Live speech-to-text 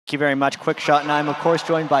Thank you very much. Quick shot, and I'm of course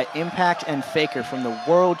joined by Impact and Faker from the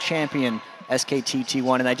world champion SKT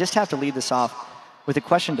T1. And I just have to lead this off with a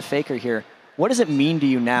question to Faker here. What does it mean to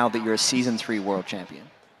you now that you're a Season 3 world champion?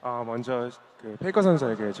 먼저 페이커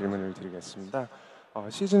선수에게 질문을 드리겠습니다.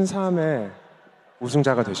 시즌 3의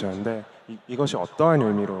우승자가 되셨는데 이것이 어떠한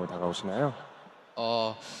의미로 다가오시나요?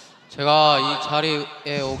 제가 이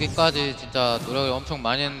자리에 오기까지 진짜 노력을 엄청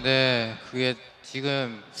많이 했는데 그게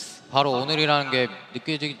지금 바로 오늘이라는 게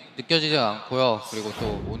느껴지지 않고요. 그리고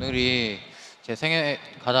또 오늘이 제 생애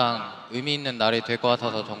가장 의미 있는 날이 될 것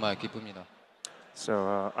같아서 정말 기쁩니다.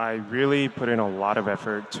 So I really put in a lot of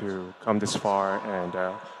effort to come this far,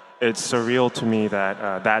 and it's surreal to me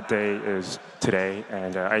that that day is today,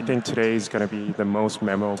 and I think today is going to be the most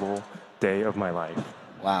memorable day of my life.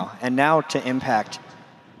 Wow. And now to Impact.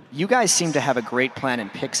 You guys seem to have a great plan in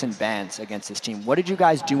picks and bans against this team. What did you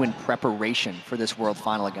guys do in preparation for this World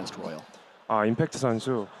Final against Royal? 임팩트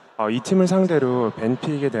선수, 이 팀을 상대로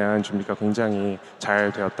밴픽에 대한 준비가 굉장히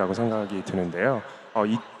잘 되었다고 생각이 드는데요.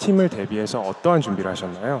 이 팀을 대비해서 어떠한 준비를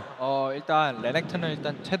하셨나요? 일단 레넥턴을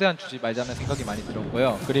최대한 주지 말자는 생각이 많이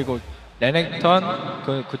들었고요. 그리고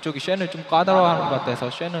레넥턴 그쪽이 쉔을 좀 까다로워하는 것 같아서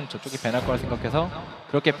쉔은 저쪽이 밴할 거라 생각해서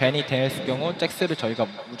그렇게 밴이 됐을 경우 잭스를 저희가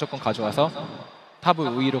무조건 가져와서 탑을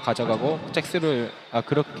우위로 가져가고 잭스를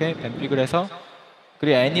그렇게 밴픽을 해서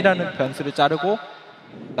그리고 N이라는 변수를 자르고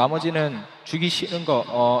나머지는 주기 싫은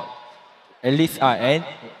거 앨리스 N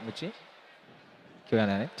뭐지? 기억이 안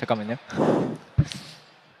나네. 잠깐만요.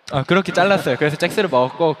 그렇게 잘랐어요. 그래서 잭스를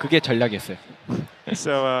먹었고 그게 전략이었어요.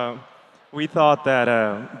 So we thought that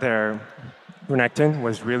their Renekton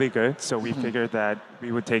was really good, so we figured that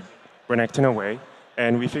we would take Renekton away,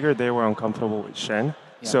 and we figured they were uncomfortable with Shen.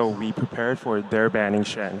 So we prepared for their banning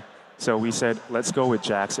Shen. So we said, let's go with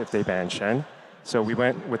Jax if they ban Shen. So we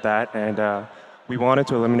went with that, and we wanted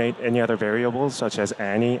to eliminate any other variables such as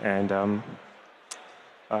Annie and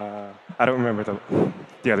I don't remember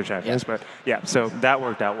the other champions, but yeah, so that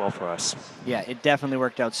worked out well for us. Yeah, it definitely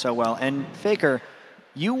worked out so well. And Faker,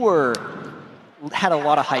 you had a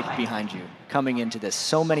lot of hype behind you coming into this,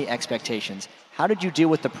 so many expectations. How did you deal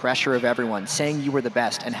with the pressure of everyone saying you were the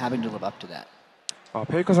best and having to live up to that?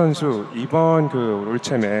 페이커 선수 이번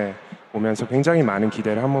롤챔에 오면서 굉장히 많은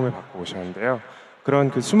기대를 한 몸에 받고 오셨는데요. 그런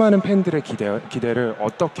수많은 팬들의 기대를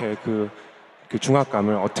어떻게 그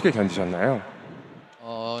중압감을 어떻게 견디셨나요?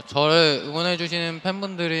 저를 응원해 주시는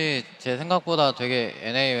팬분들이 제 생각보다 되게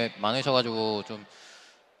NA에 많으셔가지고 좀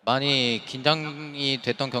많이 긴장이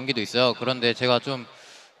됐던 경기도 있어요. 그런데 제가 좀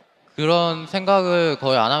그런 생각을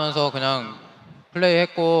거의 안 하면서 그냥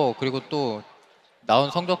플레이했고 그리고 또 나온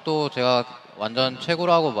성적도 제가 완전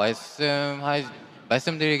최고라고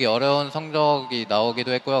말씀드리기 어려운 성적이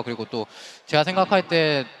나오기도 했고요. 그리고 또 제가 생각할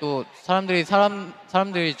때 또 사람들이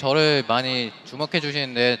저를 많이 주목해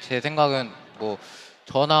주시는데 제 생각은 뭐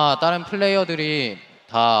저나 다른 플레이어들이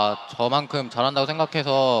다 저만큼 잘한다고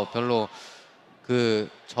생각해서 별로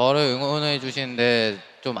저를 응원해 주시는데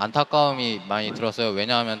좀 안타까움이 많이 들었어요.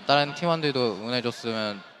 왜냐하면 다른 팀원들도 응원해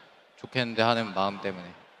줬으면 좋겠는데 하는 마음 때문에.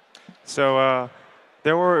 So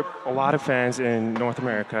there were a lot of fans in North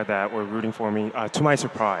America that were rooting for me, to my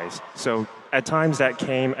surprise. So at times that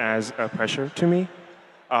came as a pressure to me,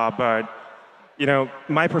 but you know,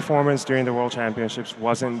 my performance during the World Championships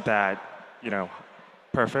wasn't that,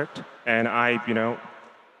 perfect, and I,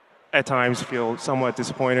 at times feel somewhat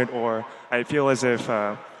disappointed, or I feel as if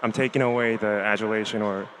I'm taking away the adulation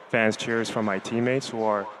or fans' cheers from my teammates who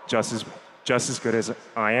are just as good as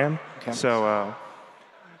I am. Okay. So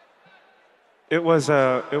it was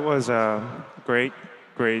a great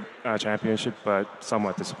championship, but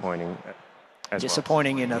somewhat disappointing as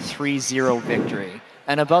Disappointing in a 3-0 victory.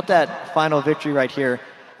 And about that final victory right here,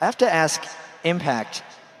 I have to ask Impact,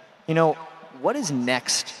 what is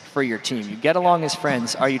next for your team? You get along as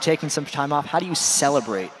friends. Are you taking some time off? How do you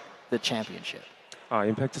celebrate the championship?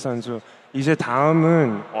 임팩트 선수, 이제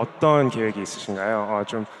다음은 어떤 계획이 있으신가요?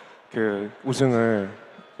 좀 우승을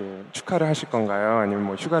축하를 하실 건가요? 아니면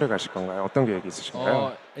뭐 휴가를 가실 건가요? 어떤 계획이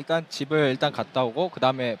있으신가요? 일단 집을 갔다 오고 그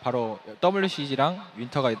다음에 바로 WCG랑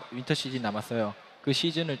윈터 시즌 남았어요. 그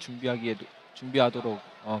시즌을 준비하도록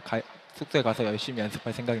숙소에 가서 열심히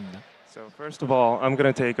연습할 생각입니다. So first of all, I'm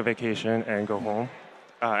going to take a vacation and go home.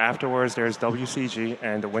 Afterwards, there's WCG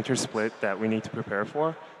and the winter split that we need to prepare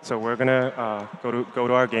for. So we're going to go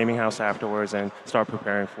to our gaming house afterwards and start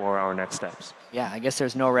preparing for our next steps. Yeah, I guess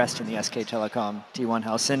there's no rest in the SK Telecom T1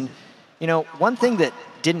 house. And, one thing that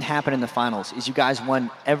didn't happen in the finals is you guys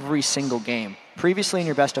won every single game. Previously in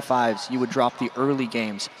your best of fives, you would drop the early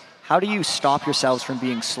games. How do you stop yourselves from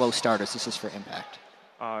being slow starters? This is for Impact.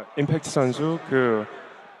 임팩트 선수,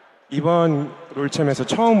 이번 롤챔에서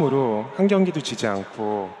처음으로 한 경기도 지지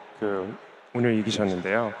않고 오늘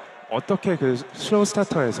이기셨는데요. 어떻게 슬로우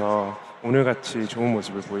스타터에서 오늘같이 좋은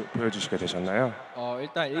모습을 보여주시게 되셨나요?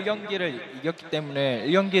 일단 1경기를 이겼기 때문에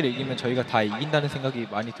 1경기를 이기면 저희가 다 이긴다는 생각이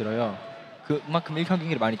많이 들어요. 그만큼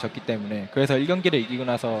 1경기를 많이 졌기 때문에 그래서 1경기를 이기고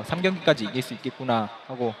나서 3경기까지 이길 수 있겠구나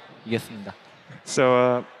하고 이겼습니다.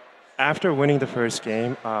 So after winning the first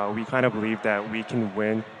game, we kind of believe that we can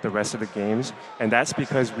win the rest of the games, and that's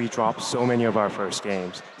because we dropped so many of our first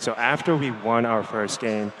games. So after we won our first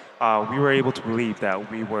game, we were able to believe that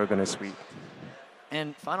we were going to sweep.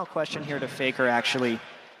 And final question here to Faker, actually.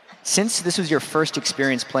 Since this was your first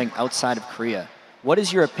experience playing outside of Korea, what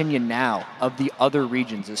is your opinion now of the other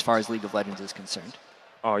regions as far as League of Legends is concerned?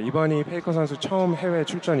 이번이 페이커 선수 처음 해외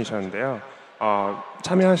출전이셨는데요.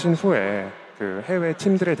 참여하신 후에 해외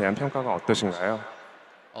팀들에 대한 평가가 어떠신가요?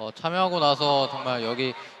 참여하고 나서 정말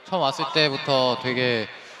여기 처음 왔을 때부터 되게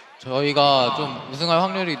저희가 좀 우승할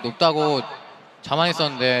확률이 높다고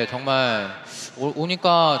자만했었는데 정말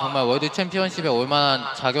오니까 정말 월드 챔피언십에 올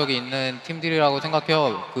만한 자격이 있는 팀들이라고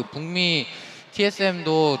생각해요. 북미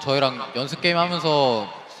TSM도 저희랑 연습 게임 하면서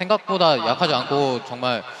생각보다 약하지 않고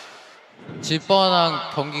정말 질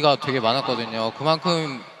뻔한 경기가 되게 많았거든요.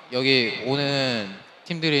 그만큼 여기 오는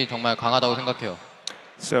팀들이 정말 강하다고 생각해요.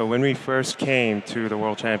 So when we first came to the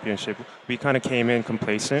World Championship, we kind of came in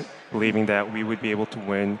complacent, believing that we would be able to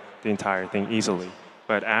win the entire thing easily.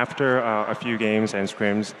 But after a few games and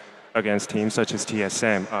scrims against teams such as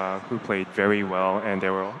TSM, who played very well and they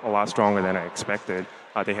were a lot stronger than I expected,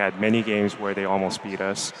 they had many games where they almost beat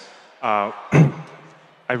us. I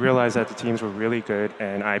realized that the teams were really good,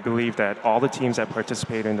 and I believe that all the teams that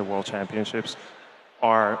participate in the World Championships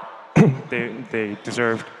are they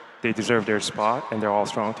deserve their spot, and they're all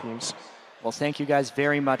strong teams. Well, thank you guys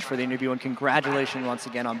very much for the interview, and congratulations once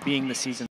again on being the season